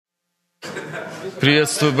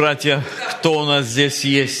Приветствую, братья. Кто у нас здесь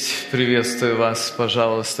есть? Приветствую вас,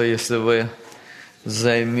 пожалуйста, если вы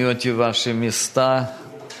займете ваши места.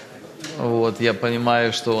 Я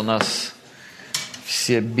понимаю, что у нас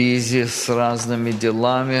все бизи с разными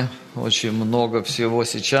делами, очень много всего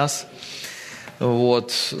сейчас.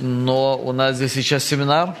 Но у нас здесь сейчас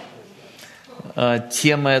семинар.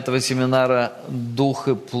 Тема этого семинара «Дух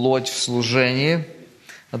и плоть в служении».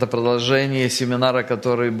 Это продолжение семинара,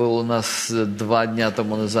 который был у нас 2 дня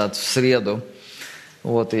тому назад, в среду.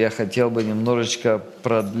 И я хотел бы немножечко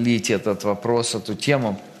продлить этот вопрос, эту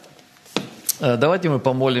тему. Давайте мы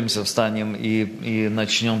помолимся, встанем и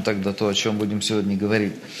начнем тогда то, о чем будем сегодня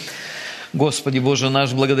говорить. Господи Боже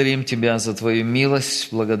наш, благодарим Тебя за Твою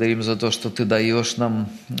милость, благодарим за то, что Ты даешь нам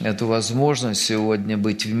эту возможность сегодня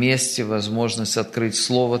быть вместе, возможность открыть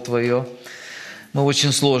Слово Твое. Мы в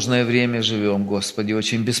очень сложное время живем, Господи,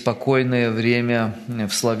 очень беспокойное время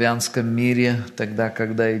в славянском мире, тогда,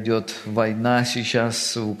 когда идет война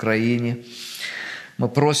сейчас в Украине. Мы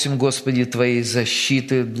просим, Господи, Твоей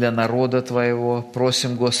защиты для народа Твоего,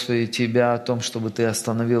 просим, Господи, Тебя о том, чтобы Ты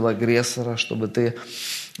остановил агрессора, чтобы Ты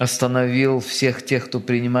остановил всех тех, кто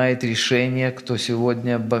принимает решения, кто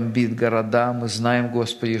сегодня бомбит города. Мы знаем,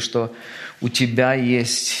 Господи, что у Тебя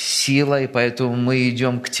есть сила, и поэтому мы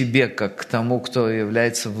идем к Тебе, как к тому, кто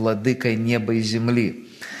является владыкой неба и земли.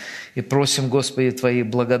 И просим, Господи, Твоей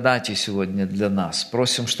благодати сегодня для нас.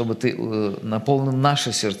 Просим, чтобы Ты наполнил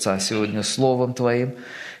наши сердца сегодня Словом Твоим,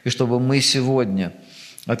 и чтобы мы сегодня,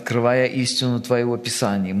 открывая истину Твоего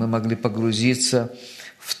Писания, мы могли погрузиться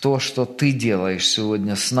в то, что Ты делаешь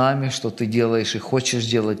сегодня с нами, что Ты делаешь и хочешь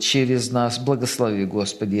делать через нас. Благослови,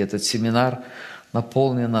 Господи, этот семинар.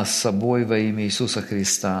 Наполни нас собой во имя Иисуса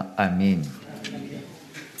Христа. Аминь.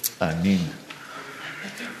 Аминь.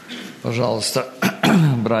 Пожалуйста,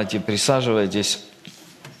 братья, присаживайтесь.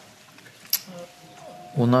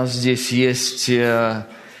 У нас здесь есть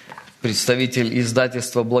представитель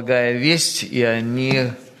издательства «Благая весть», и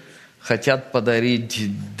они хотят подарить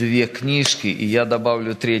 2 книжки, и я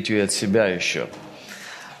добавлю 3-ю от себя еще.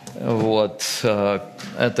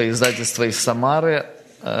 Это издательство из Самары.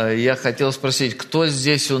 Я хотел спросить, кто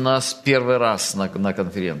здесь у нас первый раз на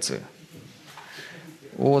конференции?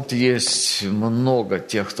 Есть много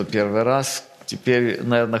тех, кто первый раз. Теперь,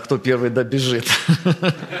 наверное, кто первый добежит.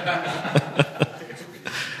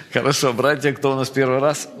 Хорошо, братья, кто у нас первый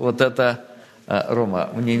раз? Это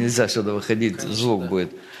Рома, мне нельзя сюда выходить, звук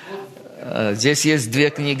будет. Здесь есть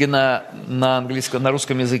 2 книги на английском, на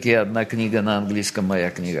русском языке, 1 книга на английском,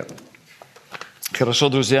 моя книга. Хорошо,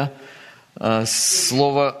 друзья.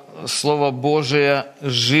 Слово Божие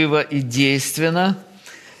живо и действенно,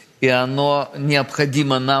 и оно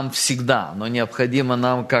необходимо нам всегда. Оно необходимо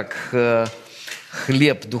нам как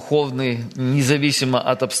хлеб духовный, независимо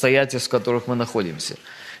от обстоятельств, в которых мы находимся.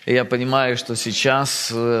 И я понимаю, что сейчас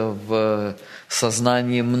в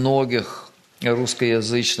сознании многих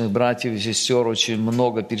русскоязычных братьев и сестер очень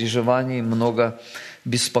много переживаний, много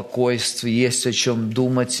беспокойств, есть о чем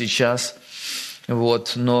думать сейчас.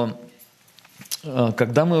 Но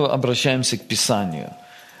когда мы обращаемся к Писанию,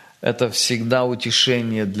 это всегда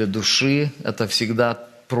утешение для души, это всегда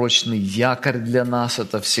прочный якорь для нас,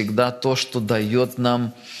 это всегда то, что дает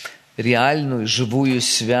нам реальную, живую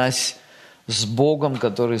связь с Богом,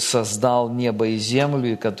 который создал небо и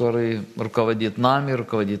землю, и который руководит нами,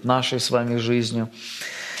 руководит нашей с вами жизнью.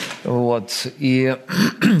 И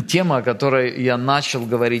тема, о которой я начал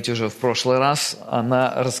говорить уже в прошлый раз,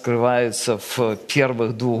 она раскрывается в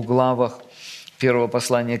первых 2 главах первого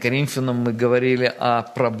послания Коринфянам. Мы говорили о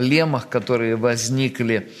проблемах, которые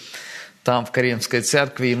возникли там, в Коринфской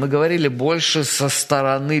церкви, и мы говорили больше со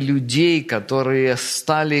стороны людей, которые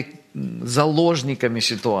стали заложниками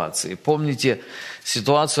ситуации. Помните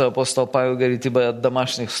ситуацию, апостол Павел говорит: «Ибо от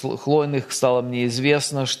домашних хлойных стало мне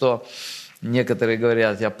известно, что…» Некоторые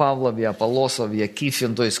говорят: «Я Павлов, я Аполлосов, я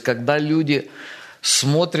Кифин». То есть, когда люди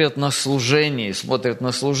смотрят на служение, смотрят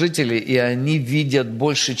на служителей, и они видят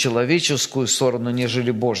больше человеческую сторону,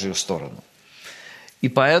 нежели Божью сторону. И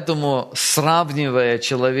поэтому, сравнивая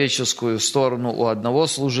человеческую сторону у одного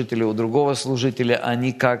служителя, у другого служителя,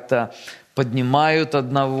 они как-то поднимают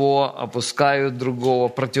одного, опускают другого,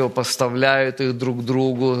 противопоставляют их друг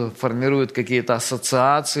другу, формируют какие-то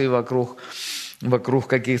ассоциации вокруг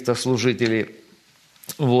каких-то служителей.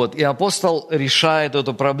 И апостол решает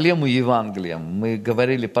эту проблему Евангелием. Мы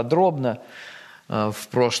говорили подробно в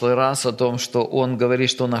прошлый раз о том, что он говорит,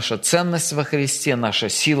 что наша ценность во Христе, наша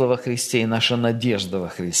сила во Христе и наша надежда во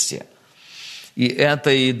Христе. И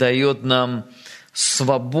это и дает нам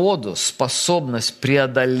свободу, способность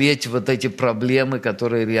преодолеть вот эти проблемы,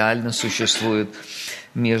 которые реально существуют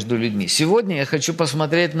между людьми. Сегодня я хочу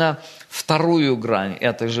посмотреть на вторую грань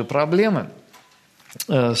этой же проблемы,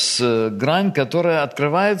 грань, которая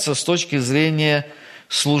открывается с точки зрения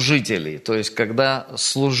служителей. То есть, когда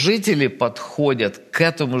служители подходят к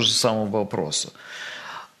этому же самому вопросу,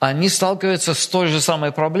 они сталкиваются с той же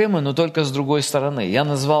самой проблемой, но только с другой стороны. Я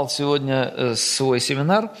назвал сегодня свой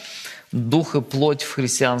семинар «Дух и плоть в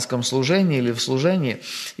христианском служении» или в служении.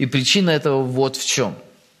 И причина этого вот в чем.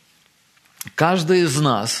 Каждый из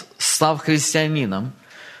нас, став христианином,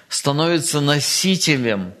 становится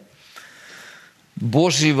носителем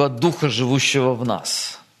Божьего Духа, живущего в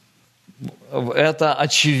нас. Это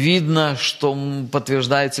очевидно, что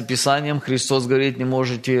подтверждается Писанием. Христос говорит, не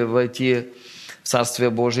можете войти в Царствие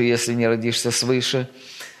Божие, если не родишься свыше.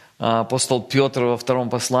 Апостол Петр во втором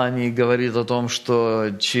послании говорит о том,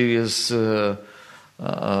 что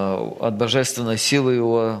от божественной силы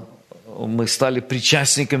его мы стали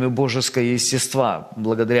причастниками божеского естества,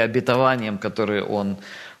 благодаря обетованиям, которые Он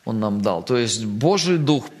нам дал. То есть Божий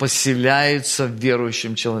Дух поселяется в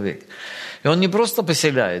верующем человеке. И Он не просто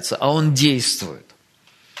поселяется, а Он действует.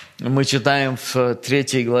 Мы читаем в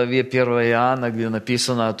 3 главе 1 Иоанна, где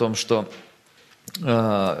написано о том, что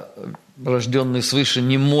рожденный свыше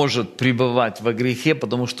не может пребывать во грехе,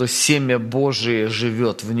 потому что семя Божие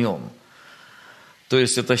живет в нем. То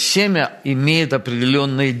есть это семя имеет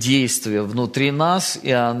определенные действия внутри нас,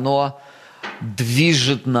 и оно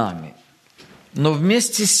движет нами. Но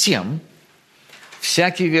вместе с тем,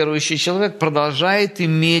 всякий верующий человек продолжает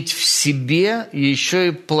иметь в себе еще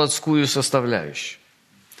и плотскую составляющую.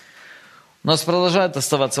 У нас продолжают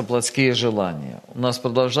оставаться плотские желания, у нас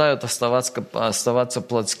продолжают оставаться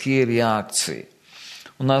плотские реакции.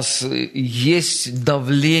 У нас есть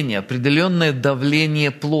давление, определенное давление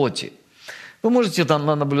плоти. Вы можете там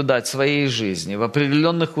наблюдать в своей жизни. В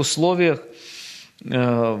определенных условиях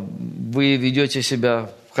вы ведете себя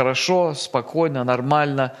хорошо, спокойно,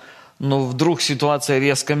 нормально, но вдруг ситуация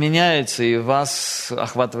резко меняется, и вас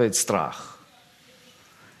охватывает страх.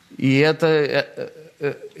 И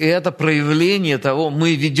это проявление того,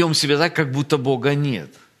 мы ведем себя так, как будто Бога нет,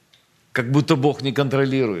 как будто Бог не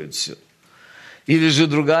контролирует все. Или же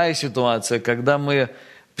другая ситуация, когда мы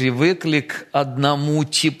привыкли к одному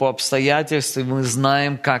типу обстоятельств, и мы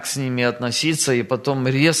знаем, как с ними относиться, и потом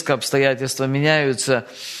резко обстоятельства меняются,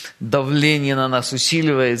 давление на нас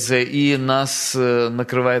усиливается, и нас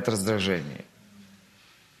накрывает раздражение.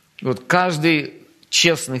 Вот каждый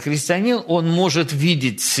честный христианин, он может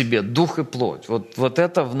видеть в себе дух и плоть. Вот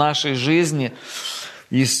это в нашей жизни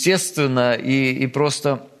естественно, и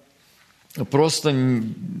просто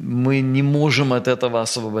мы не можем от этого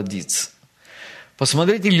освободиться.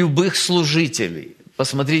 Посмотрите любых служителей,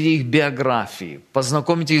 посмотрите их биографии,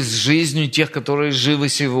 познакомьтесь с жизнью тех, которые живы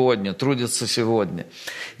сегодня, трудятся сегодня.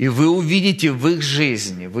 И вы увидите в их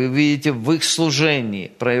жизни, вы увидите в их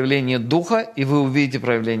служении проявление духа, и вы увидите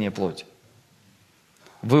проявление плоти.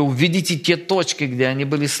 Вы увидите те точки, где они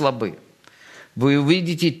были слабы. Вы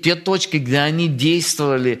увидите те точки, где они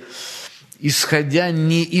действовали, исходя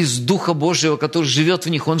не из Духа Божьего, который живет в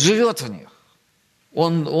них. Он живет в них.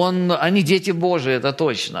 Они дети Божии, это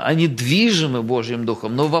точно. Они движимы Божьим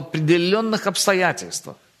Духом, но в определенных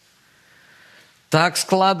обстоятельствах. Так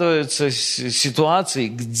складываются ситуации,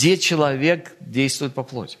 где человек действует по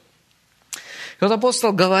плоти. И вот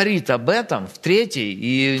апостол говорит об этом в 3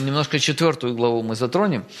 и немножко 4 главу мы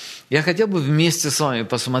затронем. Я хотел бы вместе с вами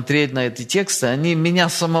посмотреть на эти тексты. Они меня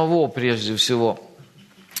самого прежде всего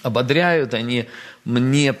ободряют, они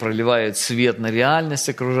мне проливают свет на реальность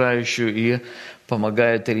окружающую и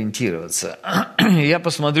помогают ориентироваться. Я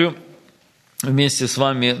посмотрю вместе с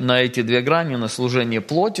вами на эти 2 грани, на служение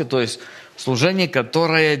плоти, то есть служение,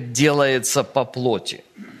 которое делается по плоти.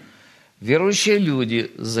 Верующие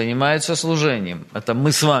люди занимаются служением. Это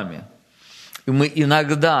мы с вами. И мы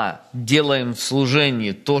иногда делаем в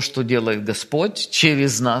служении то, что делает Господь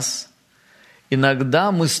через нас.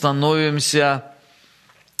 Иногда мы становимся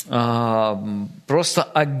просто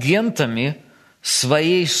агентами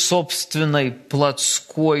своей собственной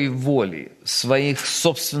плотской воли, своих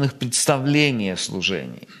собственных представлений о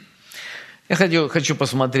служении. Я хочу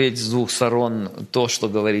посмотреть с 2 сторон то, что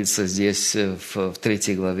говорится здесь в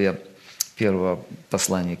 3 главе 1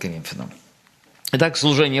 послания к Коринфянам. Итак,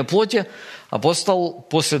 служение плоти. Апостол,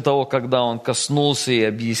 после того, когда он коснулся и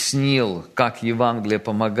объяснил, как Евангелие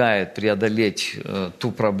помогает преодолеть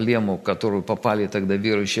ту проблему, в которую попали тогда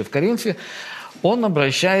верующие в Коринфе, он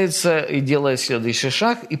обращается и делает следующий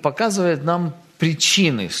шаг и показывает нам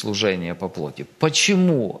причины служения по плоти.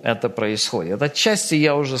 Почему это происходит? Отчасти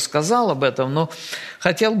я уже сказал об этом, но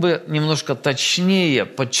хотел бы немножко точнее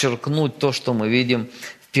подчеркнуть то, что мы видим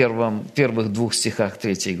в первых 2 стихах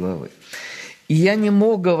 3 главы. «И я не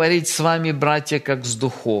мог говорить с вами, братья, как с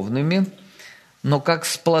духовными, но как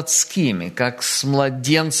с плотскими, как с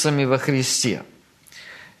младенцами во Христе.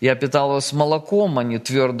 Я питал вас молоком, а не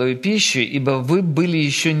твердую пищу, ибо вы были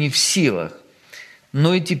еще не в силах,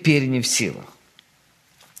 но и теперь не в силах».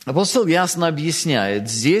 Апостол ясно объясняет,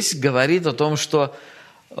 здесь говорит о том, что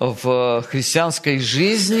в христианской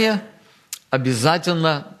жизни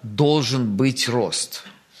обязательно должен быть рост.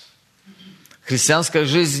 Христианская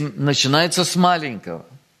жизнь начинается с маленького,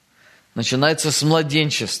 начинается с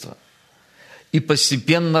младенчества и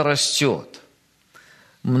постепенно растет.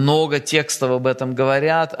 Много текстов об этом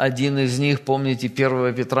говорят. Один из них, помните,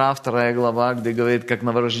 1 Петра, 2 глава, где говорит, как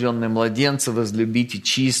новорожденные младенцы, возлюбите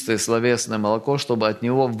чистое словесное молоко, чтобы от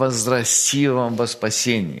него возрасти вам во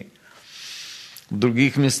спасении. В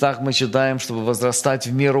других местах мы читаем, чтобы возрастать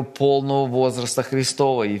в меру полного возраста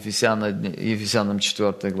Христова, Ефесянам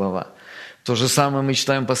 4 глава. То же самое мы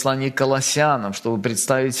читаем в послании к Колоссянам, чтобы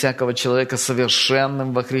представить всякого человека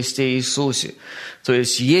совершенным во Христе Иисусе. То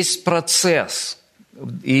есть процесс.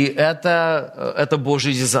 И это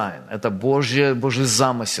Божий дизайн, это Божий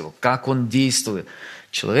замысел, как Он действует.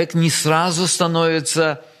 Человек не сразу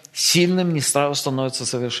становится сильным, не сразу становится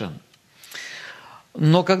совершенным.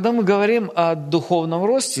 Но когда мы говорим о духовном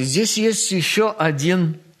росте, здесь есть еще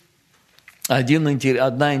одна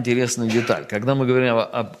интересная деталь. Когда мы говорим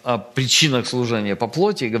о причинах служения по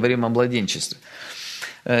плоти и говорим о младенчестве,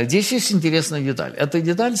 здесь есть интересная деталь. Эта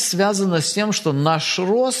деталь связана с тем, что наш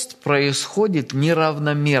рост происходит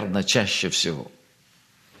неравномерно чаще всего.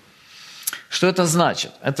 Что это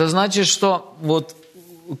значит? Это значит, что вот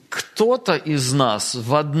кто-то из нас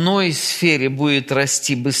в одной сфере будет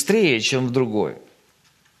расти быстрее, чем в другой.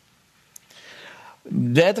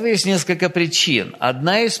 Для этого есть несколько причин.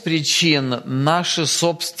 Одна из причин – наши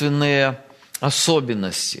собственные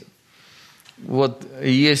особенности. Вот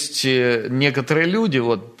есть некоторые люди,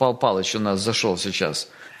 вот Павел Павлович у нас зашел сейчас,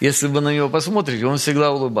 если вы на него посмотрите, он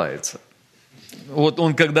всегда улыбается. Вот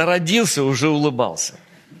он, когда родился, уже улыбался.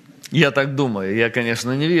 Я так думаю. Я,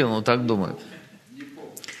 конечно, не видел, но так думаю.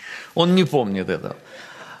 Он не помнит этого.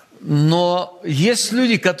 Но есть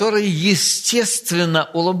люди, которые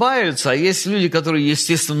естественно улыбаются, а есть люди, которые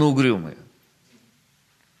естественно угрюмые.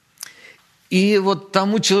 И вот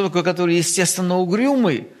тому человеку, который естественно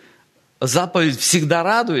угрюмый, заповедь «всегда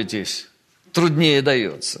радуйтесь» труднее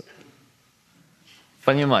дается.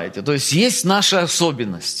 Понимаете? То есть наши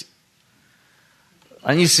особенности.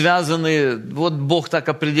 Они связаны, вот Бог так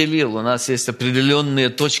определил, у нас есть определенные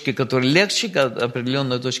точки, которые легче,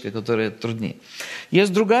 определенные точки, которые труднее.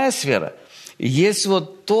 Есть другая сфера. Есть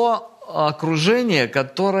вот то окружение,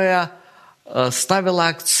 которое ставило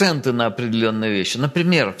акценты на определенные вещи.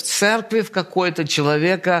 Например, в церкви в какой-то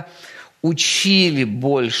человека учили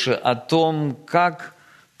больше о том, как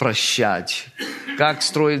прощать, как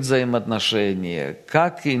строить взаимоотношения,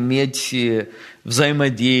 как иметь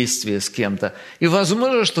взаимодействие с кем-то. И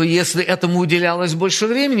возможно, что если этому уделялось больше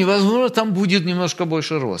времени, возможно, там будет немножко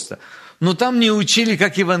больше роста. Но там не учили,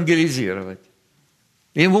 как евангелизировать.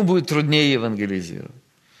 Ему будет труднее евангелизировать.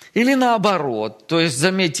 Или наоборот. То есть,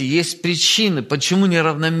 заметьте, есть причины, почему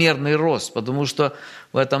неравномерный рост. Потому что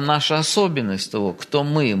в этом наша особенность того, кто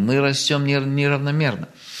мы. Мы растем неравномерно.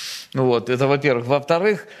 Вот, это во-первых.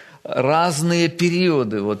 Во-вторых, разные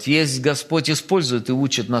периоды. Вот есть Господь использует и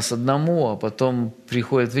учит нас одному, а потом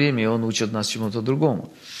приходит время, и Он учит нас чему-то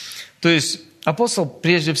другому. То есть апостол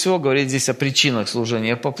прежде всего говорит здесь о причинах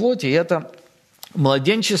служения по плоти, и это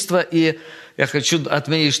младенчество. И я хочу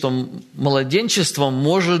отметить, что младенчество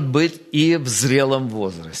может быть и в зрелом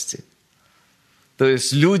возрасте. То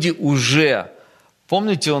есть люди уже,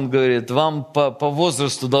 помните, он говорит, вам по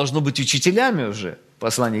возрасту должно быть учителями уже,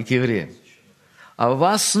 послание к евреям. А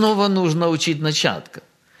вас снова нужно учить начатка.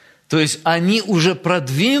 То есть они уже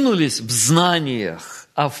продвинулись в знаниях,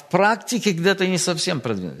 а в практике где-то не совсем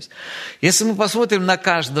продвинулись. Если мы посмотрим на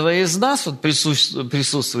каждого из нас, вот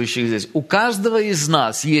присутствующих здесь, у каждого из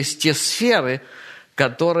нас есть те сферы,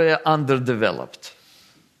 которые underdeveloped,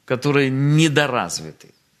 которые недоразвиты,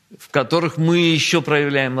 в которых мы еще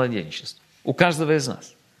проявляем младенчество. У каждого из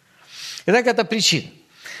нас. Итак, это причина.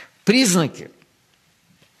 Признаки.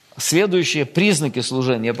 Следующие признаки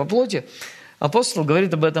служения по плоти, апостол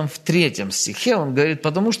говорит об этом в 3 стихе. Он говорит,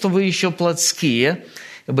 потому что вы еще плотские,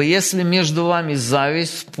 ибо если между вами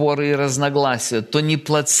зависть, споры и разногласия, то не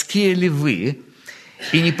плотские ли вы,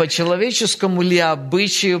 и не по человеческому ли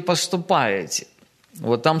обычаю поступаете?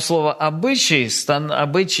 Вот там слово обычай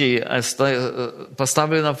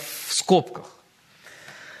поставлено в скобках.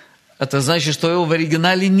 это значит, что его в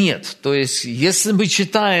оригинале нет. То есть, если мы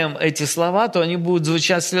читаем эти слова, то они будут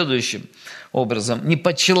звучать следующим образом. «Не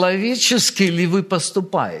по-человечески ли вы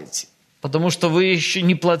поступаете? Потому что вы еще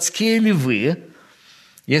не плотские ли вы?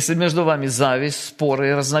 Если между вами зависть, споры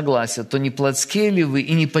и разногласия, то не плотские ли вы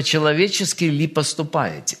и не по-человечески ли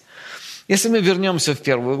поступаете?» Если мы вернемся в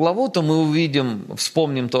 1 главу, то мы увидим,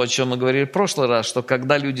 вспомним то, о чем мы говорили в прошлый раз, что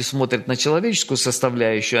когда люди смотрят на человеческую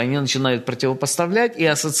составляющую, они начинают противопоставлять и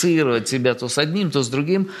ассоциировать себя то с одним, то с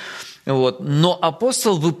другим. Вот. Но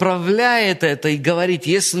апостол выправляет это и говорит,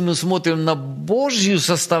 если мы смотрим на Божью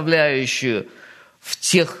составляющую в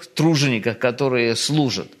тех тружениках, которые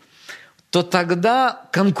служат, то тогда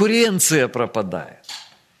конкуренция пропадает.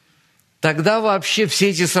 Тогда вообще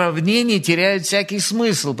все эти сравнения теряют всякий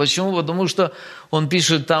смысл. Почему? Потому что он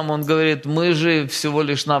пишет там, он говорит, мы же всего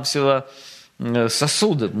лишь навсего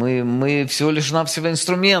сосуды, мы всего лишь навсего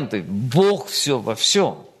инструменты, Бог все во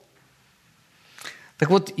всем.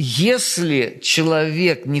 Так вот, если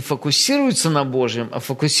человек не фокусируется на Божьем, а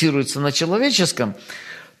фокусируется на человеческом,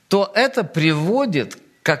 то это приводит к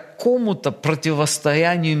какому-то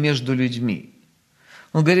противостоянию между людьми.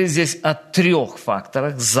 Он говорит здесь о 3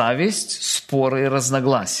 факторах – зависть, споры и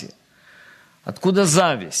разногласия. Откуда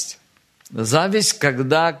зависть? Зависть,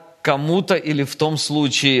 когда кому-то или в том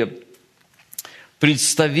случае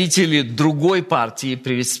представители другой партии,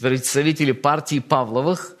 представители партии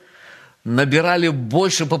Павловых набирали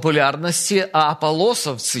больше популярности, а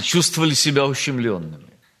аполлосовцы чувствовали себя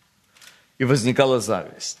ущемленными. И возникала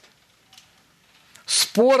зависть.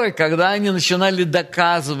 Споры, когда они начинали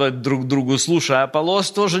доказывать друг другу, слушай,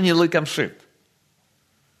 Аполлос тоже не лыком шит.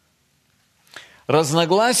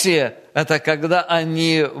 Разногласия – это когда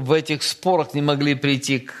они в этих спорах не могли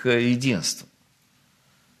прийти к единству.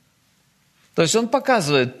 То есть он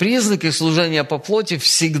показывает, признаки служения по плоти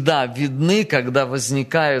всегда видны, когда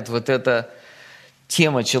возникает вот эта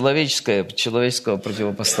тема человеческого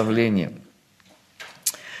противопоставления.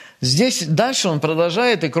 Здесь дальше он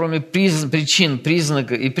продолжает, и кроме причин,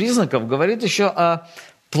 признаков, говорит еще о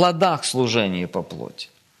плодах служения по плоти.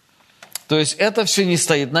 То есть это все не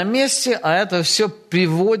стоит на месте, а это все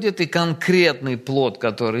приводит и конкретный плод,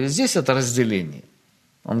 который здесь, это разделение.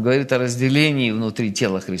 Он говорит о разделении внутри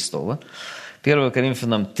тела Христова. 1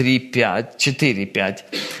 Коринфянам 4:5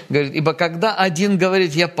 говорит, «Ибо когда один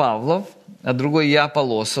говорит, я Павлов, а другой я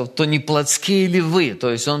Аполлосов, то не плотские ли вы?» То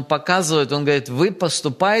есть он показывает, он говорит, вы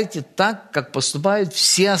поступаете так, как поступают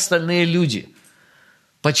все остальные люди.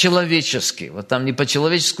 По-человечески. Вот там не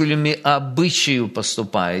по-человечески ли мы обычаю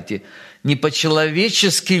поступаете, не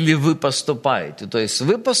по-человечески ли вы поступаете. То есть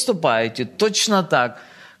вы поступаете точно так,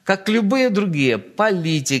 как любые другие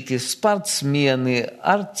политики, спортсмены,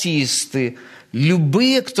 артисты,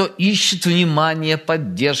 любые, кто ищет внимания,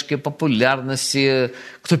 поддержки, популярности,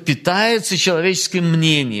 кто питается человеческим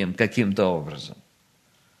мнением каким-то образом.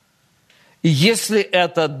 И если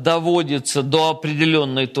это доводится до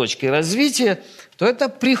определенной точки развития, то это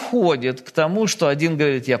приходит к тому, что один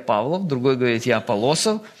говорит, я Павлов, другой говорит, я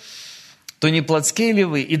Аполлосов, то не плотские ли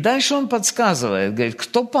вы? И дальше он подсказывает, говорит,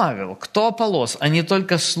 кто Павел, кто Аполлос, а не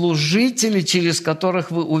только служители, через которых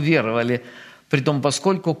вы уверовали, притом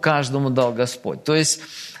поскольку каждому дал Господь. То есть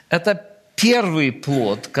это первый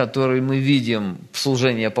плод, который мы видим в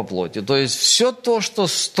служении по плоти. То есть все то, что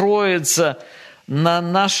строится на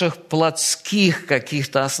наших плотских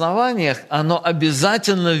каких-то основаниях, оно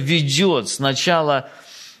обязательно ведет сначала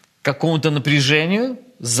к какому-то напряжению,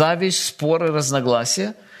 зависть, споры,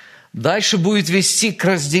 разногласия. Дальше будет вести к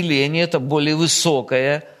разделению, это более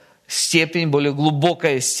высокая степень, более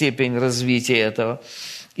глубокая степень развития этого.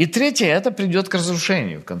 И третье, это придет к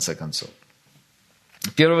разрушению, в конце концов.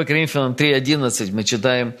 1 Коринфянам 3:11 мы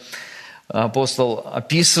читаем, апостол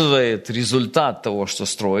описывает результат того, что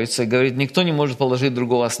строится, и говорит, никто не может положить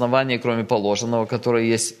другого основания, кроме положенного, которое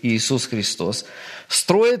есть Иисус Христос.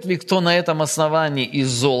 Строит ли кто на этом основании из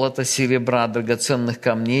золота, серебра, драгоценных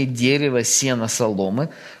камней, дерева, сена, соломы?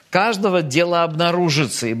 Каждого дело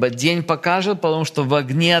обнаружится, ибо день покажет, потому что в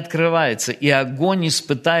огне открывается, и огонь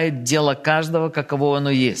испытает дело каждого, каково оно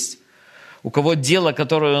есть. У кого дело,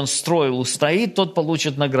 которое он строил, устоит, тот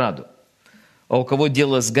получит награду. А у кого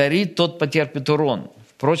дело сгорит, тот потерпит урон.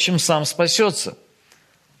 Впрочем, сам спасется,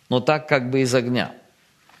 но так как бы из огня.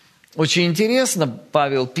 Очень интересно,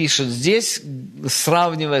 Павел пишет здесь,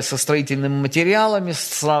 сравнивая со строительными материалами,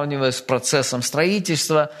 сравнивая с процессом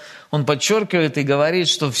строительства, он подчеркивает и говорит,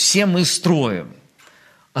 что все мы строим.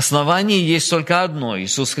 Основание есть только одно –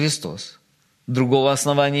 Иисус Христос. Другого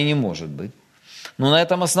основания не может быть. Но на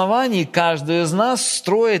этом основании каждый из нас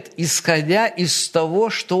строит, исходя из того,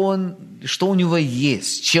 что у него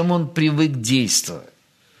есть, чем он привык действовать.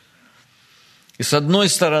 И с одной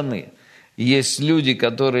стороны, есть люди,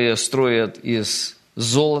 которые строят из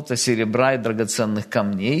золота, серебра и драгоценных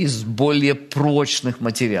камней, из более прочных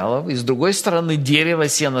материалов. И с другой стороны, дерево,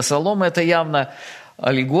 сено, солома – это явно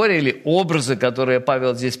аллегория или образы, которые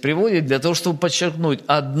Павел здесь приводит, для того, чтобы подчеркнуть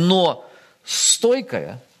одно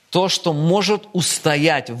стойкое, то, что может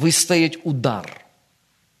устоять, выстоять удар.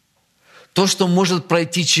 То, что может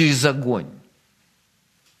пройти через огонь.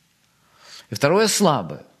 И второе –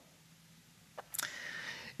 слабое.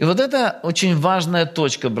 И вот это очень важная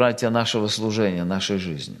точка, братья, нашего служения, нашей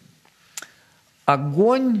жизни.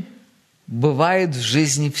 Огонь бывает в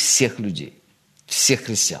жизни всех людей, всех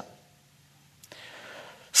христиан.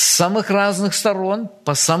 С самых разных сторон,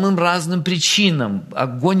 по самым разным причинам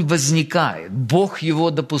огонь возникает, Бог его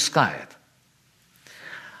допускает.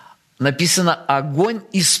 Написано, огонь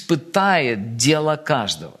испытает дело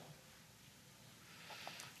каждого.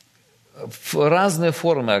 Разные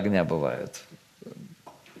формы огня бывают.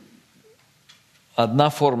 Одна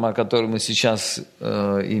форма, о которой мы сейчас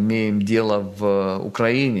имеем дело в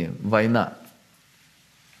Украине – война.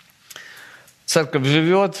 Церковь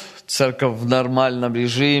живет, церковь в нормальном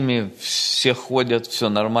режиме, все ходят, все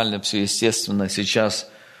нормально, все естественно. Сейчас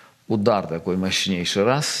удар такой мощнейший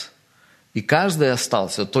раз. И каждый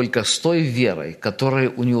остался только с той верой, которая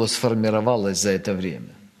у него сформировалась за это время.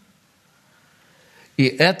 И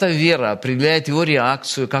эта вера определяет его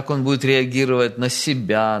реакцию, как он будет реагировать на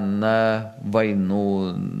себя, на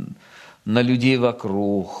войну, на людей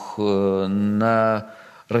вокруг, на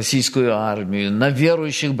российскую армию, на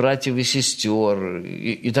верующих братьев и сестер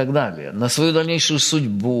и так далее, на свою дальнейшую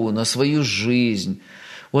судьбу, на свою жизнь.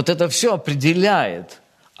 Вот это все определяет.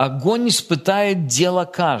 Огонь испытает дело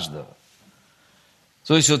каждого.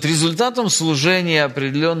 То есть вот результатом служения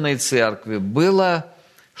определенной церкви было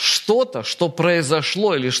что-то, что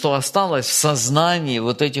произошло или что осталось в сознании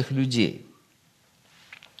вот этих людей.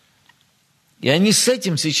 И они с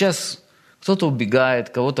этим сейчас, кто-то убегает,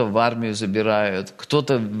 кого-то в армию забирают,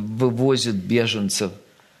 кто-то вывозит беженцев.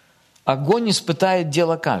 Огонь испытает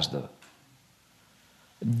дело каждого.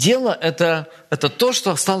 Дело это то,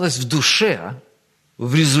 что осталось в душе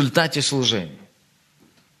в результате служения.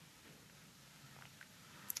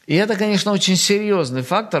 И это, конечно, очень серьезный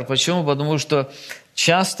фактор. Почему? Потому что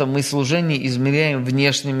часто мы служение измеряем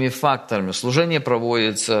внешними факторами. Служение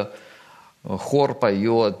проводится, хор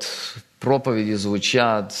поет, проповеди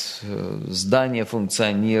звучат, здание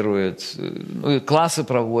функционирует, классы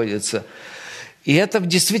проводятся. И это в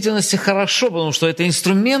действительности хорошо, потому что это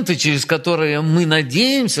инструменты, через которые мы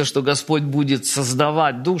надеемся, что Господь будет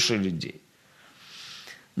создавать души людей.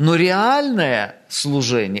 Но реальное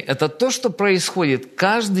служение – это то, что происходит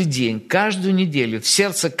каждый день, каждую неделю в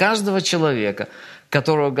сердце каждого человека,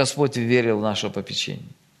 которого Господь верил в наше попечение.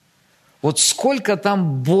 Вот сколько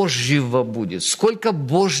там Божьего будет, сколько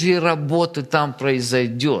Божьей работы там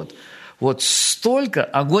произойдет, вот столько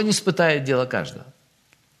огонь испытает дело каждого.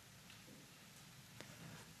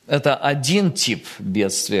 Это один тип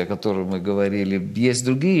бедствия, о котором мы говорили. Есть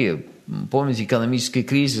другие. Помните, экономический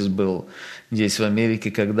кризис был здесь, в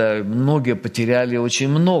Америке, когда многие потеряли очень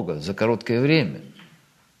много за короткое время.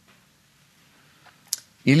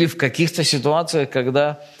 Или в каких-то ситуациях,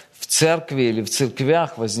 когда в церкви или в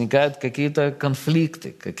церквях возникают какие-то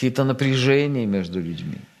конфликты, какие-то напряжения между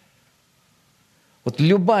людьми. Вот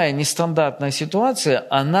любая нестандартная ситуация,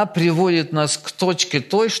 она приводит нас к точке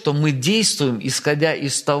той, что мы действуем, исходя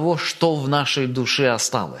из того, что в нашей душе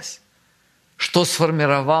осталось, что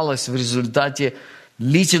сформировалось в результате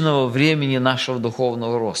длительного времени нашего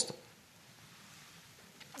духовного роста.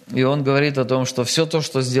 И он говорит о том, что все то,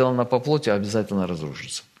 что сделано по плоти, обязательно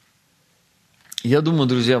разрушится. Я думаю,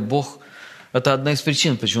 друзья, Бог – это одна из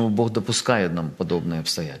причин, почему Бог допускает нам подобные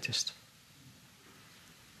обстоятельства.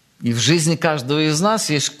 И в жизни каждого из нас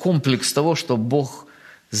есть комплекс того, что Бог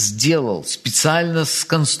сделал, специально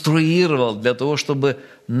сконструировал для того, чтобы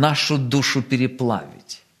нашу душу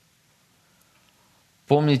переплавить.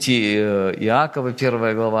 Помните Иакова,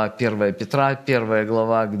 1 глава, 1 Петра, 1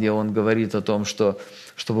 глава, где он говорит о том, что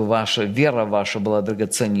чтобы ваша вера ваша была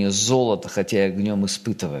драгоценнее золота, хотя и огнем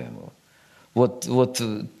испытываемого. Вот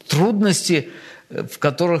трудности, в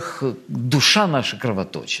которых душа наша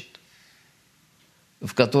кровоточит,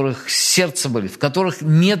 в которых сердце болит, в которых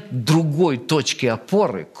нет другой точки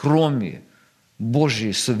опоры, кроме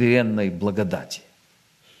Божьей суверенной благодати.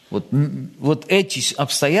 Вот эти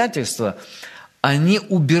обстоятельства, они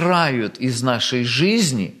убирают из нашей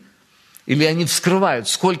жизни, или они вскрывают,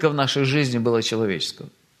 сколько в нашей жизни было человеческого,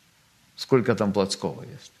 сколько там плотского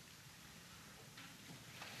есть.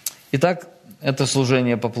 Итак, это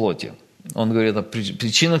служение по плоти. Он говорит о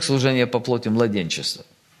причинах служения по плоти – младенчество.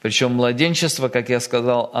 Причем младенчество, как я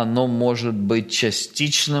сказал, оно может быть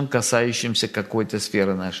частичным, касающимся какой-то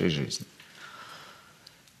сферы нашей жизни.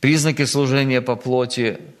 Признаки служения по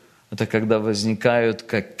плоти – это когда возникают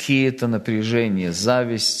какие-то напряжения,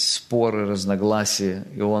 зависть, споры, разногласия.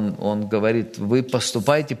 И он говорит, вы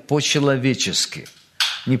поступаете по-человечески.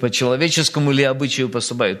 Не по-человеческому ли обычаю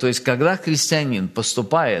поступают. То есть, когда христианин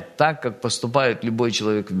поступает так, как поступает любой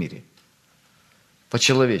человек в мире.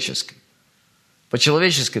 По-человечески.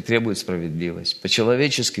 По-человечески требует справедливость,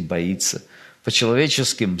 по-человечески боится,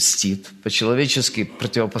 по-человечески мстит, по-человечески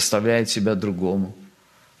противопоставляет себя другому.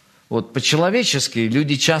 Вот по-человечески,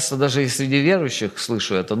 люди часто даже и среди верующих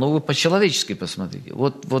слышу это, но вы по-человечески посмотрите.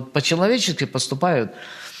 Вот по-человечески поступают,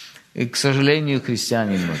 и, к сожалению,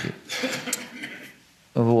 христиане многие.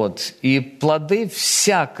 Вот. И плоды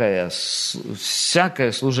всякое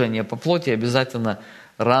служение по плоти обязательно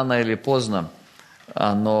рано или поздно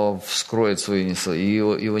оно вскроет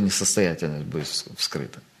свою его несостоятельность будет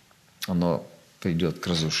вскрыта. Оно придет к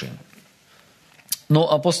разрушению. Но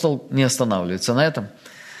апостол не останавливается на этом.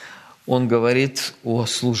 Он говорит о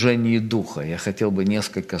служении Духа. Я хотел бы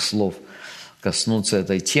несколько слов коснуться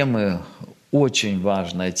этой темы. Очень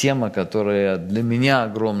важная тема, которая для меня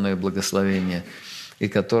огромное благословение. И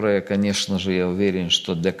которая, конечно же, я уверен,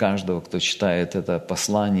 что для каждого, кто читает это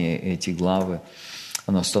послание, эти главы,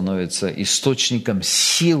 оно становится источником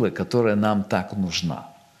силы, которая нам так нужна.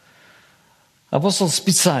 Апостол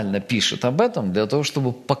специально пишет об этом для того,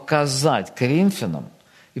 чтобы показать коринфянам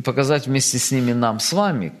и показать вместе с ними нам с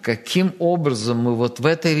вами, каким образом мы вот в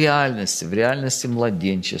этой реальности, в реальности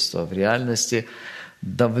младенчества, в реальности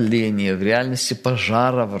давления, в реальности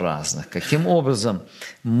пожаров разных, каким образом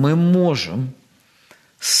мы можем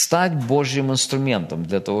стать Божьим инструментом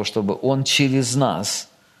для того, чтобы Он через нас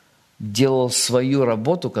делал свою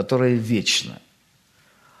работу, которая вечна.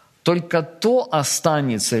 Только то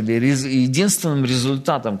останется, или единственным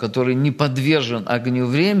результатом, который не подвержен огню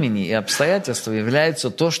времени и обстоятельств, является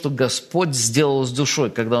то, что Господь сделал с душой,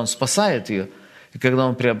 когда Он спасает ее и когда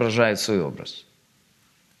Он преображает свой образ.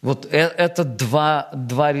 Вот это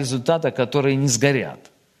два результата, которые не сгорят.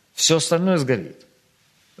 Все остальное сгорит.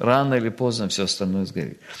 Рано или поздно все остальное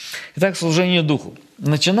сгорит. Итак, служение Духу.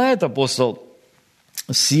 Начинает апостол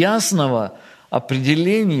с ясного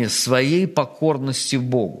определения своей покорности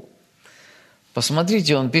Богу.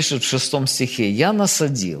 Посмотрите, он пишет в 6 стихе. «Я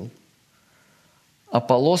насадил,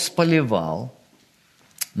 Аполлос поливал,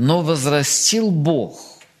 но возрастил Бог.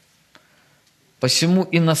 Посему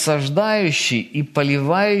и насаждающий, и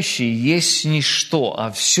поливающий есть ничто, а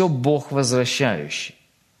все Бог возвращающий».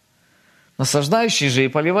 Насаждающий же и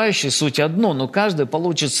поливающий суть одно, но каждый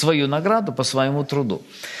получит свою награду по своему труду.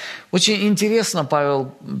 Очень интересно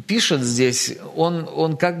Павел пишет здесь,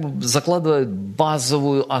 он как бы закладывает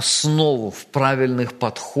базовую основу в правильных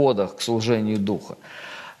подходах к служению Духа.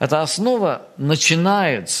 Эта основа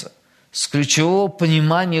начинается с ключевого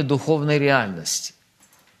понимания духовной реальности.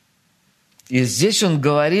 И здесь он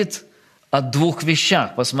говорит о двух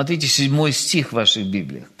вещах. Посмотрите 7 стих в ваших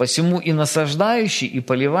Библиях. «Посему и насаждающий, и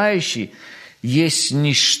поливающий есть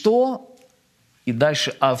ничто», и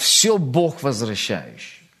дальше, «а все Бог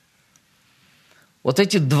возвращающий». Вот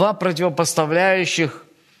эти два противопоставляющих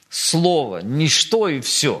слова, ничто и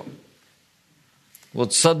все.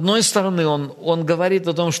 Вот с одной стороны он говорит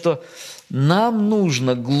о том, что нам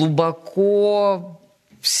нужно глубоко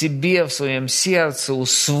в себе, в своем сердце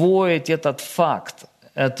усвоить этот факт,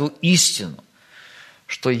 эту истину,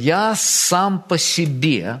 что я сам по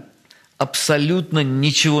себе абсолютно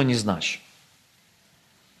ничего не значу.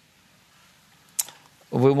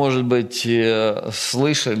 Вы, может быть,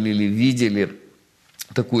 слышали или видели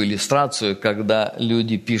такую иллюстрацию, когда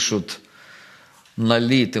люди пишут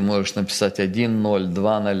ноли, ты можешь написать 1 0,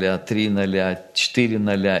 2 0, 3 0, 4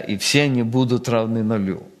 0, и все они будут равны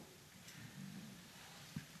нулю.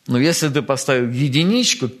 Но если ты поставил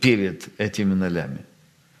единичку перед этими нолями,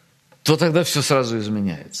 то тогда все сразу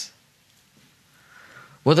изменяется.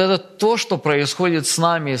 Вот это то, что происходит с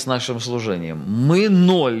нами и с нашим служением. Мы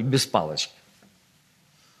 0 без палочки.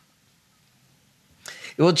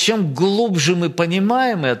 И вот чем глубже мы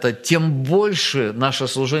понимаем это, тем больше наше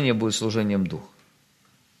служение будет служением Духа.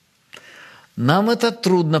 Нам это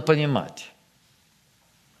трудно понимать.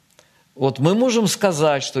 Вот мы можем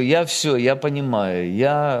сказать, что я все, я понимаю,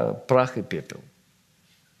 я прах и пепел.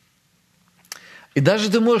 И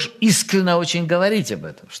даже ты можешь искренне очень говорить об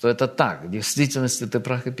этом, что это так, в действительности ты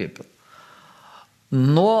прах и пепел.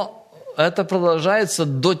 Но это продолжается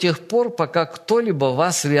до тех пор, пока кто-либо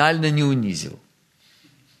вас реально не унизил.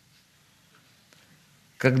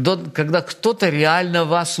 Когда кто-то реально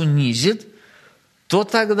вас унизит, то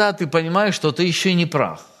тогда ты понимаешь, что ты еще не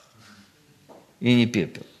прах. и не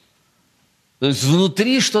пепел. То есть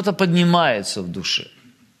внутри что-то поднимается в душе.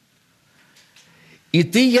 И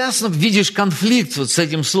ты ясно видишь конфликт вот с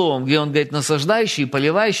этим словом, где он говорит насаждающий и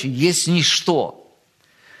поливающий есть ничто.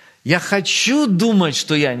 Я хочу думать,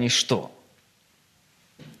 что я ничто.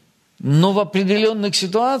 Но в определенных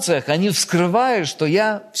ситуациях они вскрывают, что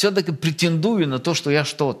я все-таки претендую на то, что я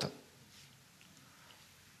что-то.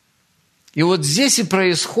 И вот здесь и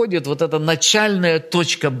происходит вот эта начальная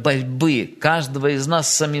точка борьбы каждого из нас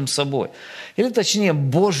с самим собой. Или точнее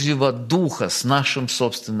Божьего Духа с нашим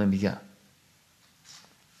собственным «я».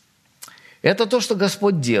 Это то, что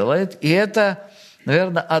Господь делает, и это,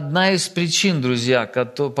 наверное, одна из причин, друзья,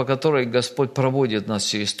 по которой Господь проводит нас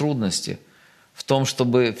через трудности, в том,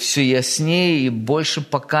 чтобы все яснее и больше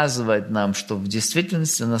показывать нам, что в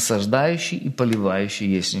действительности насаждающий и поливающий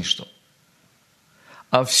есть ничто.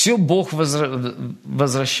 А все Бог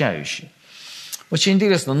возвращающий. Очень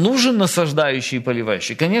интересно, нужен насаждающий и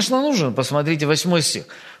поливающий? Конечно, нужен. Посмотрите, 8 стих.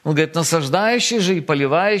 Он говорит, насаждающий же и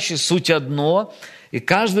поливающий суть одно, и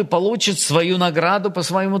каждый получит свою награду по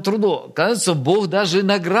своему труду. Кажется, Бог даже и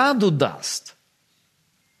награду даст.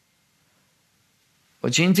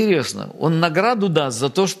 Очень интересно. Он награду даст за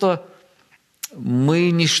то, что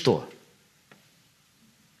мы ничто.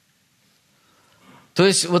 То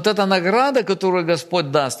есть вот эта награда, которую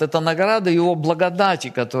Господь даст, это награда Его благодати,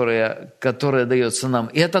 которая дается нам.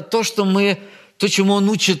 И это то, чему Он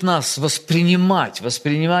учит нас воспринимать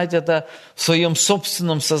это в своем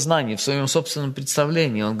собственном сознании, в своем собственном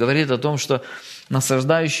представлении. Он говорит о том, что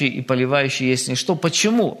насаждающий и поливающий есть ничто.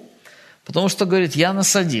 Почему? Потому что, говорит, я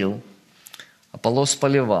насадил, Аполлос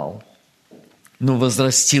поливал, но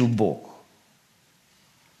возрастил Бог.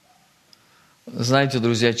 Знаете,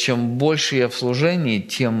 друзья, чем больше я в служении,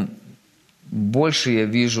 тем больше я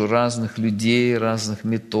вижу разных людей, разных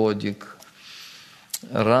методик,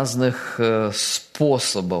 разных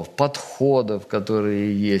способов, подходов,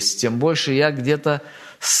 которые есть. Тем больше я где-то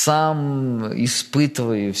сам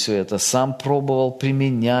испытываю все это, сам пробовал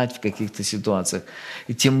применять в каких-то ситуациях.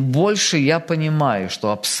 И тем больше я понимаю,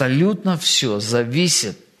 что абсолютно все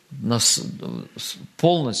зависит,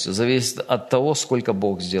 полностью зависит от того, сколько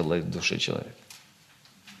Бог сделает в душе человека.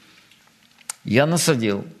 Я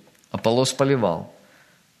насадил, Аполлос поливал,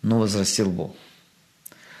 но возрастил Бог.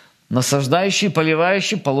 Насаждающий и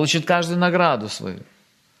поливающий получит каждую награду свою.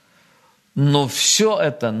 Но все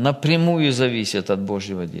это напрямую зависит от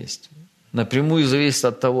Божьего действия. Напрямую зависит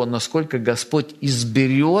от того, насколько Господь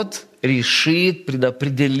изберет, решит,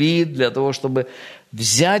 предопределит для того, чтобы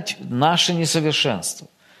взять наше несовершенство,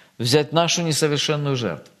 взять нашу несовершенную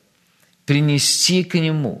жертву, принести к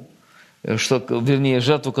Нему,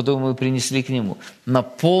 жертву, которую мы принесли к Нему,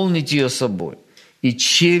 наполнить ее собой и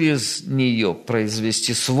через нее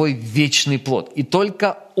произвести свой вечный плод. И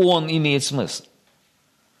только Он имеет смысл.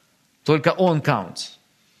 Только Он counts.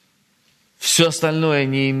 Все остальное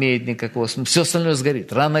не имеет никакого смысла. Все остальное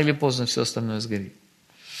сгорит. Рано или поздно все остальное сгорит.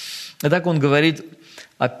 И так он говорит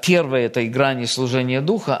о первой этой грани служения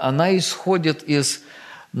Духа. Она исходит из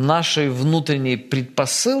нашей внутренней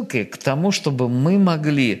предпосылки к тому, чтобы мы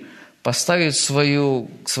могли поставить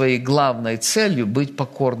своей главной целью быть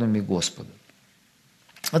покорными Господу.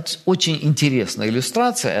 Это очень интересная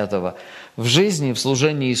иллюстрация этого в жизни и в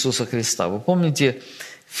служении Иисуса Христа. Вы помните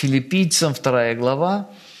Филиппийцам 2 глава,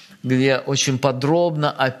 где очень подробно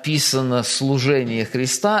описано служение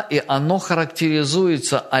Христа, и оно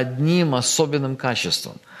характеризуется одним особенным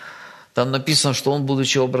качеством. Там написано, что Он,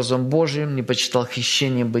 будучи образом Божьим, не почитал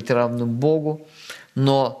хищением быть равным Богу,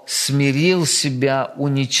 но смирил себя,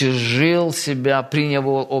 уничижил себя, приняв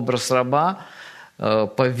образ раба,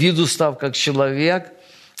 по виду став как человек.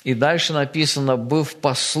 И дальше написано, быв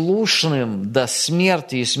послушным до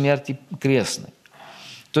смерти и смерти крестной.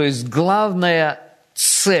 То есть главная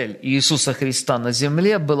цель Иисуса Христа на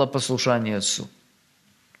земле была послушание Отцу.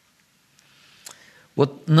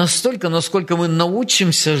 Вот настолько, насколько мы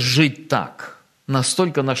научимся жить так,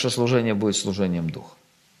 настолько наше служение будет служением Духа.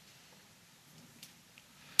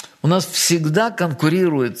 У нас всегда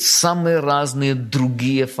конкурируют самые разные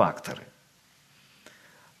другие факторы.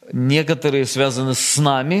 Некоторые связаны с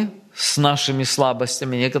нами, с нашими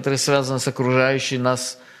слабостями, некоторые связаны с окружающей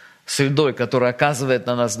нас средой, которая оказывает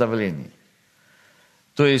на нас давление.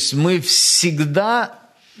 То есть мы всегда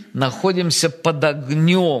находимся под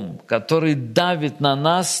огнем, который давит на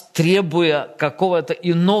нас, требуя какого-то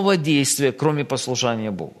иного действия, кроме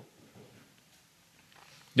послушания Богу.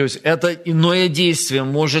 То есть это иное действие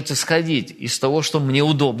может исходить из того, что мне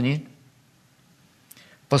удобнее.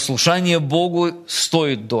 Послушание Богу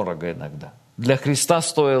стоит дорого иногда. Для Христа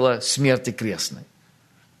стоило смерти крестной.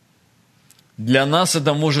 Для нас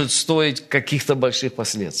это может стоить каких-то больших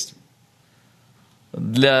последствий.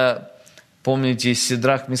 Помните,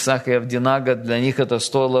 Сидрах, Месах и Авдинага, для них это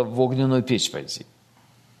стоило в огненную печь пойти.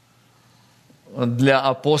 Для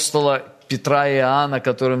апостола Петра и Иоанна,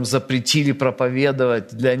 которым запретили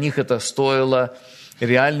проповедовать, для них это стоило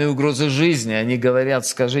реальной угрозы жизни. Они говорят: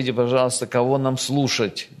 скажите, пожалуйста, кого нам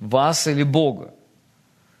слушать, вас или Бога?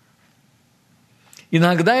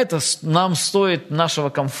 Иногда это нам стоит нашего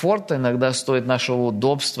комфорта, иногда стоит нашего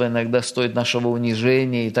удобства, иногда стоит нашего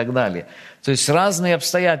унижения и так далее. То есть разные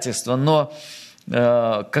обстоятельства. Но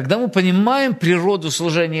когда мы понимаем природу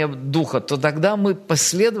служения Духа, то тогда мы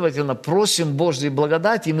последовательно просим Божьей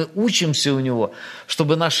благодати, и мы учимся у Него,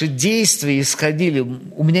 чтобы наши действия исходили.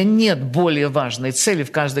 У меня нет более важной цели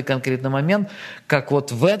в каждый конкретный момент, как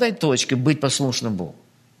вот в этой точке быть послушным Богу.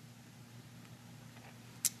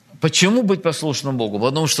 Почему быть послушным Богу?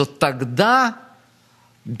 Потому что тогда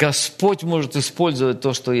Господь может использовать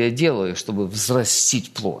то, что я делаю, чтобы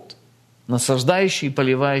взрастить плод. Насаждающий и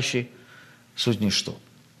поливающий суть ничто.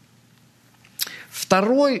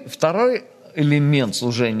 Второй элемент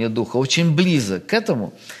служения Духа очень близок к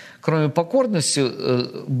этому. Кроме покорности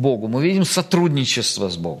Богу, мы видим сотрудничество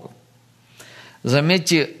с Богом.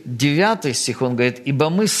 Заметьте, 9 стих, он говорит: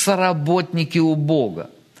 «Ибо мы соработники у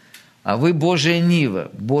Бога, а вы Божья нива,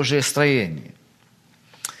 Божье строение».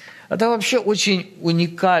 Это вообще очень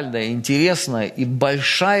уникальная, интересная и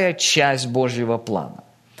большая часть Божьего плана.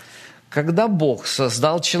 Когда Бог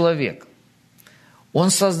создал человека, Он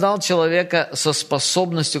создал человека со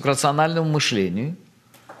способностью к рациональному мышлению,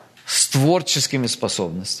 с творческими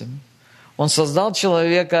способностями. Он создал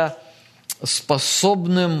человека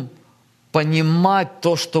способным понимать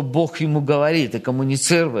то, что Бог ему говорит, и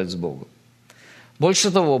коммуницировать с Богом.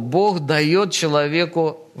 Больше того, Бог дает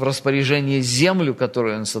человеку в распоряжение землю,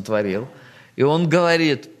 которую Он сотворил, и Он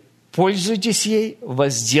говорит: пользуйтесь ей,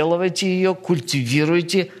 возделывайте ее,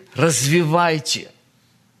 культивируйте, развивайте.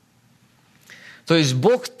 То есть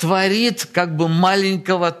Бог творит как бы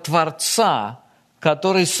маленького Творца,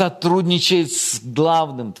 который сотрудничает с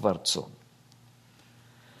главным Творцом.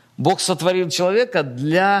 Бог сотворил человека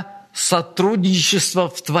для сотрудничества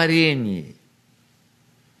в творении.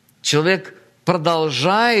 Человек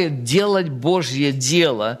продолжает делать Божье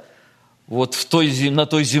дело вот на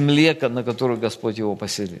той земле, на которую Господь его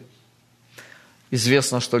поселил.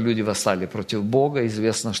 Известно, что люди восстали против Бога,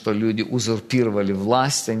 известно, что люди узурпировали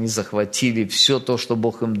власть, они захватили все то, что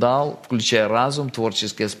Бог им дал, включая разум,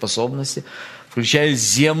 творческие способности, включая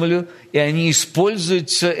землю, и они используют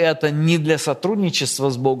все это не для сотрудничества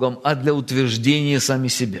с Богом, а для утверждения сами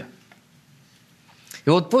себя. И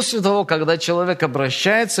вот после того, когда человек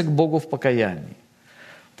обращается к Богу в покаянии,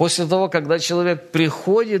 после того, когда человек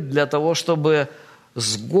приходит для того, чтобы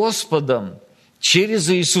с Господом через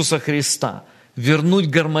Иисуса Христа вернуть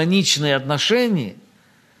гармоничные отношения,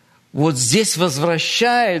 вот здесь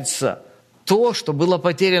возвращается то, что было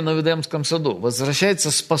потеряно в Эдемском саду. Возвращается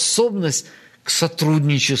способность к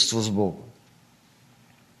сотрудничеству с Богом.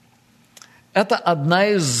 Это одна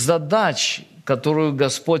из задач, которую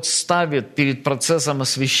Господь ставит перед процессом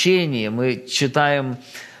освящения. Мы читаем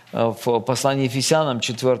в послании Ефесянам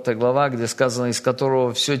 4 глава, где сказано: из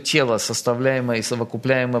которого все тело, составляемое и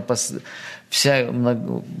совокупляемое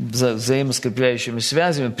взаимоскрепляющими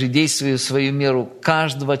связями, при действии в свою меру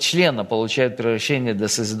каждого члена получает превращение для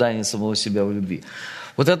созидания самого себя в любви.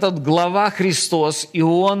 Вот этот глава Христос, и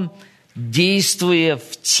Он, действуя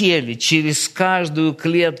в теле, через каждую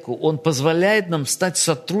клетку, Он позволяет нам стать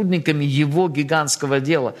сотрудниками Его гигантского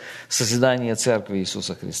дела созидания Церкви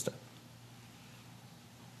Иисуса Христа.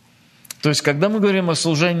 То есть, когда мы говорим о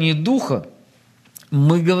служении Духа,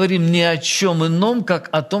 мы говорим не о чем ином, как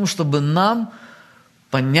о том, чтобы нам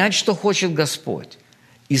понять, что хочет Господь,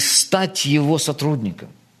 и стать Его сотрудником,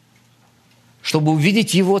 чтобы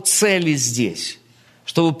увидеть Его цели здесь,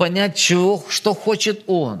 чтобы понять, что хочет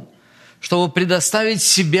Он, чтобы предоставить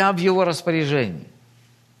себя в Его распоряжении.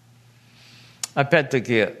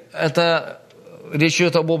 Опять-таки, речь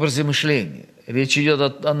идет об образе мышления. Речь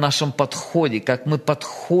идет о нашем подходе, как мы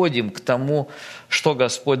подходим к тому, что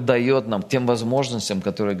Господь дает нам, к тем возможностям,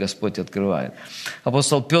 которые Господь открывает.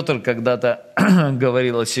 Апостол Петр когда-то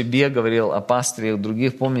говорил о себе, говорил о пастырях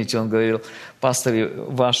других. Помните, он говорил: пастырей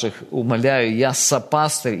ваших умоляю, я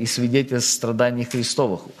сопастырь и свидетель страданий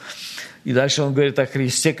Христовых. И дальше он говорит о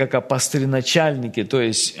Христе как о пастыре-начальнике, то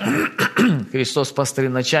есть Христос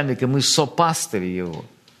пастырь-начальник, и мы сопастыри Его.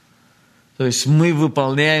 То есть мы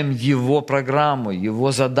выполняем Его программу,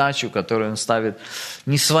 Его задачу, которую Он ставит,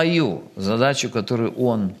 не свою задачу, которую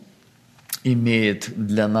Он имеет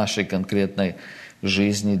для нашей конкретной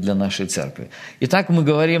жизни для нашей церкви. Итак, мы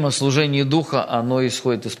говорим о служении Духа, оно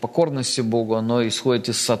исходит из покорности Богу, оно исходит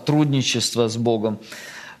из сотрудничества с Богом.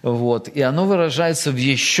 Вот. И оно выражается в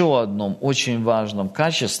еще одном очень важном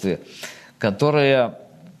качестве, которое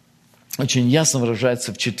очень ясно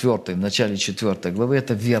выражается в начале 4 главы,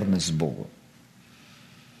 это верность Богу.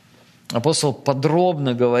 Апостол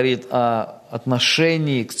подробно говорит о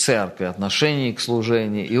отношении к церкви, отношении к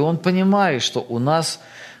служению, и он понимает, что у нас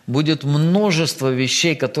будет множество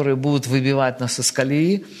вещей, которые будут выбивать нас из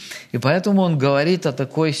колеи, и поэтому он говорит о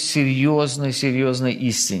такой серьезной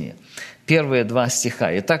истине. Первые 2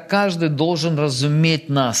 стиха. «Итак, каждый должен разуметь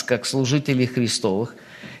нас, как служителей Христовых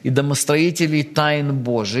и домостроителей тайн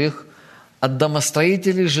Божиих. От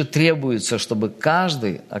домостроителей же требуется, чтобы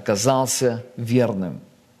каждый оказался верным».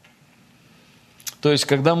 То есть,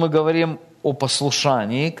 когда мы говорим о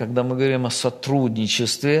послушании, когда мы говорим о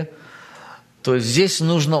сотрудничестве, то здесь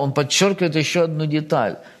нужно, он подчеркивает еще одну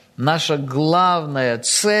деталь. Наша главная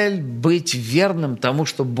цель – быть верным тому,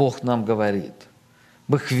 что Бог нам говорит.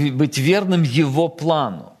 Быть верным Его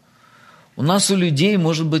плану. У нас у людей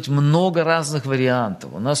может быть много разных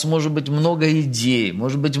вариантов, у нас может быть много идей,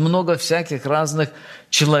 может быть много всяких разных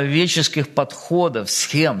человеческих подходов,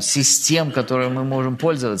 схем, систем, которыми мы можем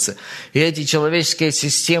пользоваться. И эти человеческие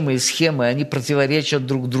системы и схемы, они противоречат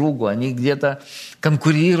друг другу, они где-то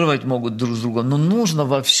конкурировать могут друг с другом. Но нужно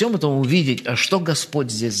во всем этом увидеть, а что Господь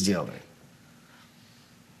здесь делает.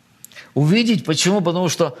 Увидеть, почему? Потому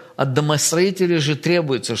что от домостроителей же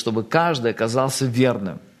требуется, чтобы каждый оказался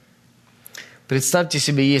верным. Представьте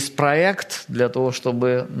себе, есть проект для того,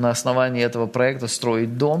 чтобы на основании этого проекта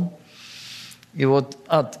строить дом. И вот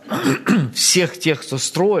от всех тех, кто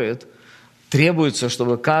строит, требуется,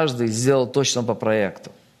 чтобы каждый сделал точно по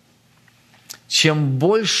проекту. Чем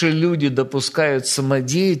больше люди допускают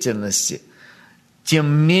самодеятельности, тем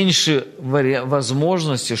меньше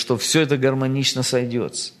возможности, что все это гармонично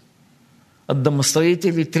сойдется. От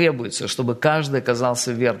домостроителей требуется, чтобы каждый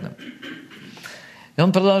оказался верным. И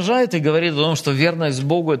он продолжает и говорит о том, что верность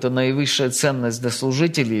Богу – это наивысшая ценность для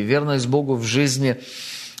служителей. Верность Богу в жизни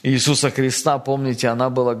Иисуса Христа, помните, она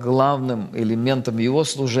была главным элементом Его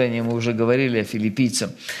служения. Мы уже говорили о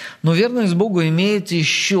филиппийцам. Но верность Богу имеет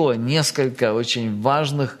еще несколько очень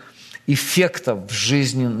важных эффектов в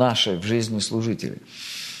жизни нашей, в жизни служителей.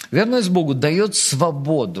 Верность Богу дает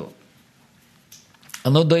свободу.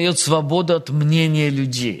 Оно дает свободу от мнения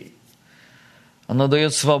людей. Оно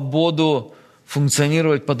дает свободу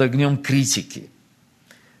функционировать под огнем критики.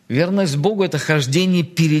 Верность Богу – это хождение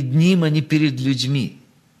перед Ним, а не перед людьми.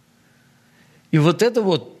 И вот это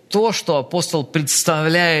вот то, что апостол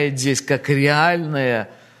представляет здесь как реальная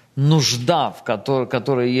нужда,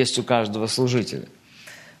 которая есть у каждого служителя.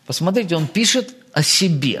 Посмотрите, он пишет о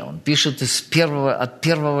себе, он пишет от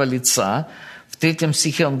первого лица. В 3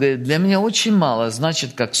 стихе он говорит: «Для меня очень мало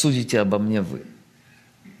значит, как судите обо мне вы».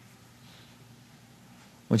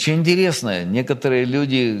 Очень интересно, некоторые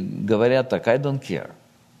люди говорят так: «I don't care».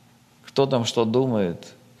 Кто там что думает?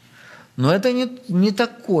 Но это не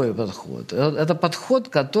такой подход. Это подход,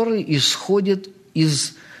 который исходит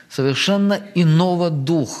из совершенно иного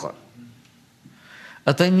духа.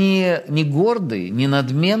 Это не гордый, не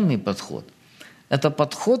надменный подход. Это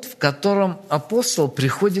подход, в котором апостол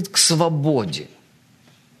приходит к свободе.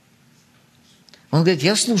 Он говорит: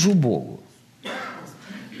 я служу Богу.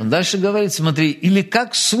 Он дальше говорит: смотри, или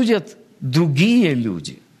как судят другие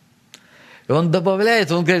люди. И он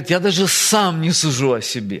добавляет, он говорит: я даже сам не сужу о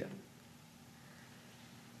себе.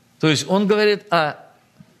 То есть он говорит о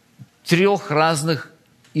 3 разных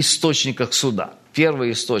источниках суда.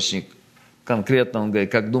 Первый источник, конкретно он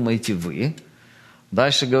говорит: как думаете вы.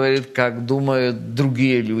 Дальше говорит: как думают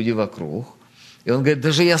другие люди вокруг. И он говорит: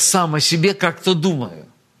 даже я сам о себе как-то думаю.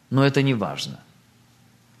 Но это не важно.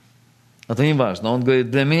 Это не важно. Он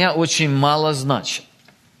говорит: для меня очень мало значит.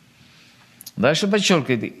 Дальше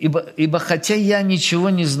подчеркивает: ибо хотя я ничего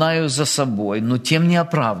не знаю за собой, но тем не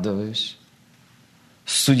оправдываюсь.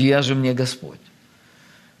 Судья же мне Господь.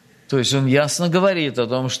 То есть он ясно говорит о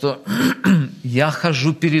том, что я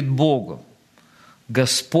хожу перед Богом.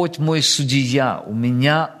 Господь мой судья, у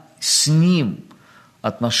меня с Ним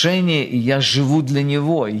отношения, и я живу для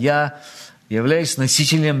Него. Я являюсь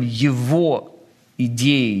носителем Его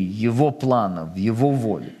идеи, Его планов, Его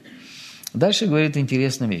воли. Дальше говорит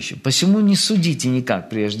интересные вещи. «Посему не судите никак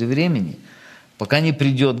прежде времени, пока не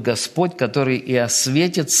придет Господь, который и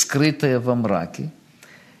осветит скрытое во мраке,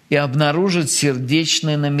 и обнаружит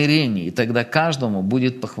сердечное намерение, и тогда каждому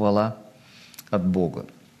будет похвала от Бога».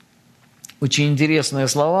 Очень интересные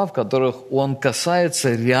слова, в которых он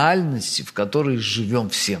касается реальности, в которой живем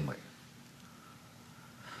все мы.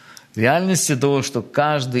 Реальности того, что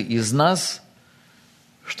каждый из нас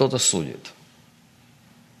что-то судит.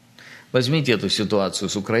 Возьмите эту ситуацию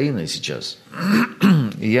с Украиной сейчас.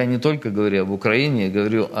 И я не только говорю об Украине, я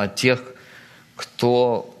говорю о тех,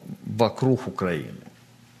 кто вокруг Украины.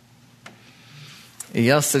 И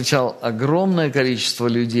я встречал огромное количество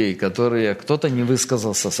людей, которые, кто-то не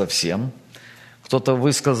высказался совсем, кто-то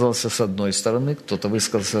высказался с одной стороны, кто-то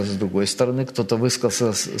высказался с другой стороны, кто-то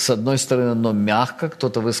высказался с одной стороны, но мягко,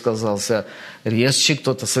 кто-то высказался резче,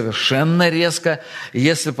 кто-то совершенно резко. И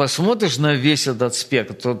если посмотришь на весь этот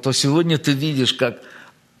спектр, то сегодня ты видишь, как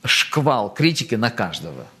шквал критики на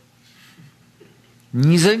каждого.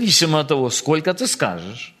 Независимо от того, сколько ты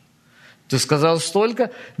скажешь. Ты сказал столько,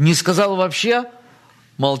 не сказал вообще,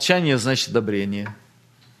 молчание значит одобрение.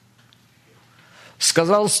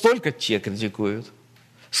 Сказал столько, те критикуют.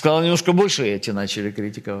 Сказал немножко больше, эти начали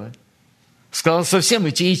критиковать. Сказал совсем,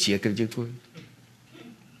 и те критикуют.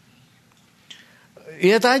 И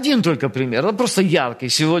это один только пример. Он просто яркий,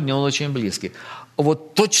 сегодня он очень близкий.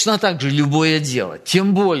 Вот точно так же любое дело.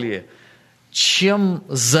 Тем более, чем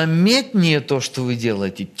заметнее то, что вы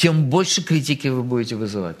делаете, тем больше критики вы будете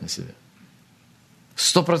вызывать на себя.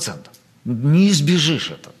 100%. Не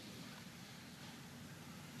избежишь этого.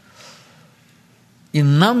 И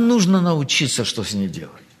нам нужно научиться, что с ней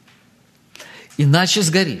делать. Иначе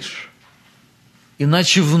сгоришь.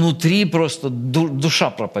 Иначе внутри просто душа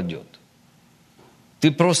пропадет.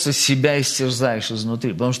 Ты просто себя истерзаешь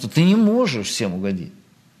изнутри, потому что ты не можешь всем угодить.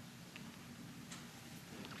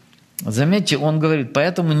 Заметьте, он говорит,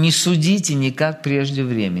 поэтому не судите никак прежде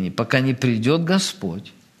времени, пока не придет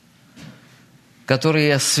Господь,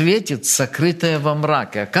 который осветит сокрытое во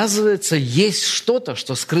мраке. Оказывается, есть что-то,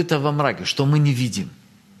 что скрыто во мраке, что мы не видим.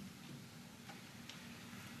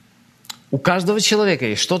 У каждого человека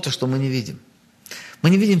есть что-то, что мы не видим. Мы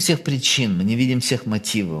не видим всех причин, мы не видим всех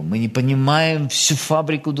мотивов, мы не понимаем всю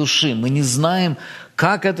фабрику души, мы не знаем,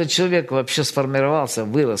 как этот человек вообще сформировался,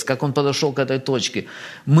 вырос, как он подошел к этой точке.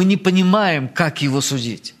 Мы не понимаем, как его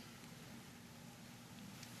судить.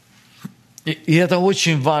 И это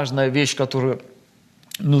очень важная вещь, которую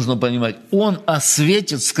нужно понимать. Он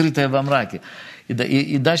осветит скрытое во мраке.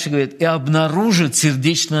 И дальше говорит, и обнаружит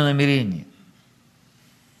сердечное намерение.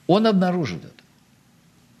 Он обнаружит это.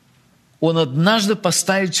 Он однажды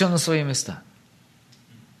поставит все на свои места.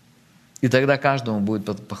 И тогда каждому будет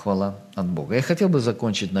похвала от Бога. Я хотел бы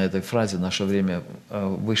закончить на этой фразе, наше время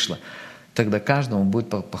вышло. Тогда каждому будет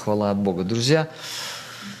похвала от Бога. Друзья,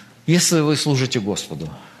 если вы служите Господу,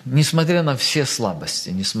 несмотря на все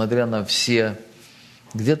слабости, несмотря на все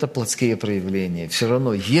где-то плотские проявления, все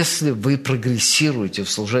равно, если вы прогрессируете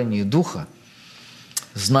в служении Духа,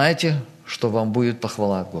 знайте, что вам будет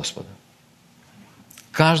похвала от Господа.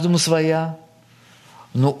 Каждому своя,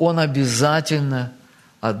 но Он обязательно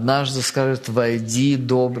однажды скажет, войди,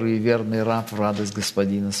 добрый и верный раб, в радость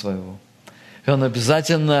Господина своего. И Он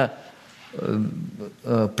обязательно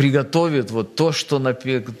приготовит вот то,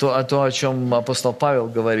 о чем апостол Павел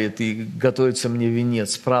говорит, и готовится мне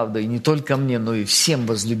венец, правда, и не только мне, но и всем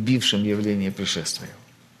возлюбившим явление пришествия.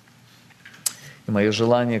 И мое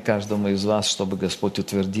желание каждому из вас, чтобы Господь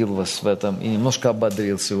утвердил вас в этом и немножко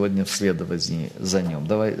ободрил сегодня вследовать за Ним.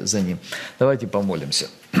 Давайте помолимся.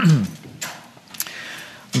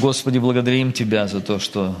 Господи, благодарим Тебя за то,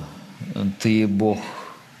 что Ты Бог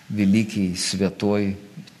великий, святой,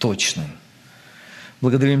 точный.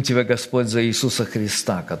 Благодарим Тебя, Господь, за Иисуса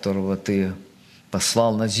Христа, которого Ты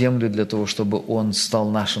послал на землю для того, чтобы Он стал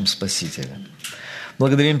нашим Спасителем.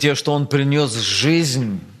 Благодарим Тебя, что Он принес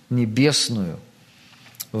жизнь небесную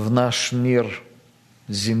в наш мир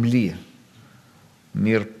земли,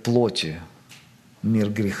 мир плоти, мир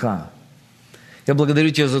греха. Я благодарю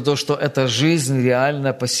Тебя за то, что эта жизнь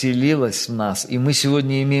реально поселилась в нас, и мы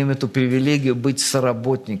сегодня имеем эту привилегию быть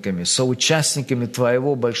соработниками, соучастниками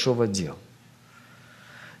Твоего большого дела.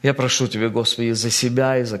 Я прошу Тебя, Господи, за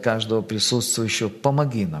себя и за каждого присутствующего,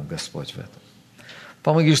 помоги нам, Господь, в этом.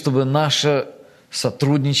 Помоги, чтобы наше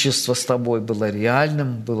сотрудничество с Тобой было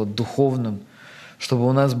реальным, было духовным, чтобы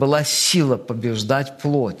у нас была сила побеждать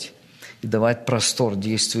плоть и давать простор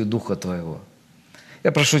действию Духа Твоего.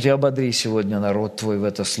 Я прошу Тебя, ободри сегодня народ Твой в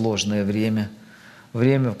это сложное время,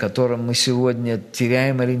 в котором мы сегодня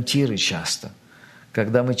теряем ориентиры часто,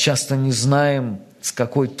 когда мы часто не знаем, с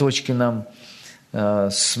какой точки нам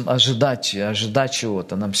ожидать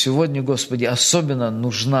чего-то. Нам сегодня, Господи, особенно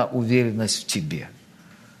нужна уверенность в Тебе.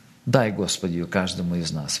 Дай, Господи, каждому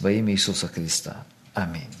из нас во имя Иисуса Христа.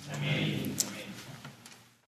 Аминь.